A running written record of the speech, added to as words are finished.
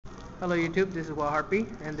Hello YouTube, this is Wildharpie,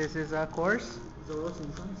 and this is of course Zoro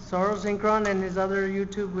Synchron, and his other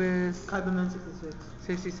YouTube is Kyberman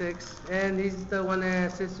 66, and he's the one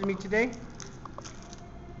that assisted me today.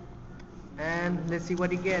 And let's see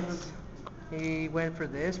what he gets. He went for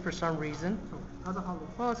this for some reason. How's a hollow?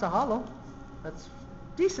 Well, it's a hollow. That's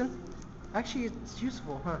decent. Actually, it's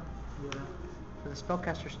useful, huh? Yeah. For the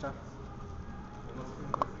spellcaster stuff.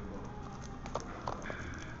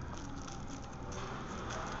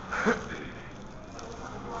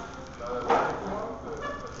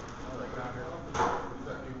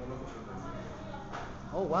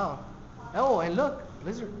 Oh wow. Oh, and look,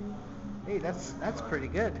 lizard. Hey, that's pretty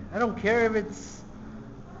good. I don't care if it's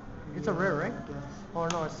a rare, right? I guess. Oh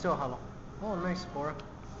no, it's still hollow. Oh, nice Spora.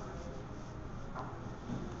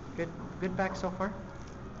 Good pack so far.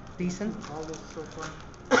 Decent. All this so far.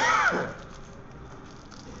 And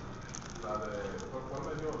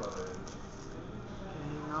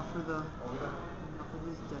now for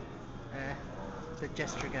this deck. The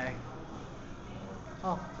Jester guy.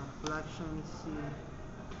 Oh, The Black Shiny Sea.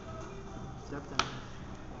 September.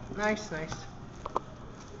 nice.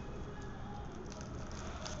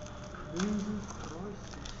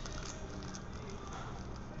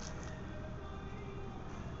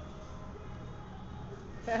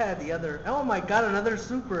 The other. Oh my God, another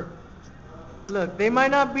super. Look, they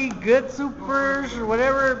might not be good supers or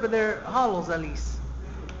whatever, but they're hollows at least.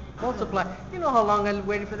 Multiply. You know how long I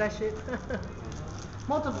waited for that shit.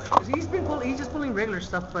 Multiply. He's just pulling regular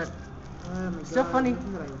stuff, but still funny.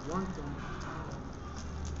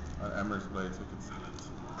 Emerald's Blade, so you can sell it.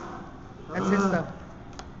 That's his stuff.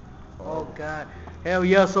 Oh God. Hell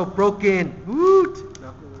yeah, so broken. Woot.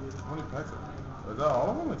 No. How many packs are that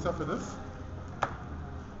all of them except for this?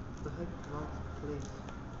 The heck wrong place.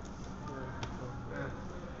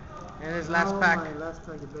 And his last pack. My last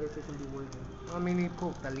pack, you better take and be worth it. I mean, he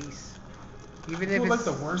pulled the least. Even I if feel it's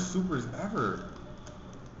like the worst supers ever.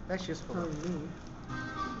 That's just for Probably me.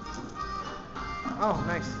 Oh,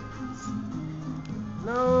 nice.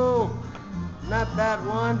 No, not that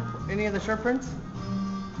one. Any of the short prints?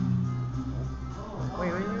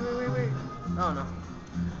 Wait. Oh no.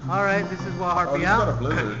 All right, this is Wildharpie he's out. got a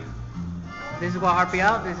blizzard. This is Wildharpie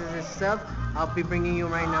out. This is his stuff. I'll be bringing you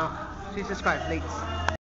right now. Please subscribe, late.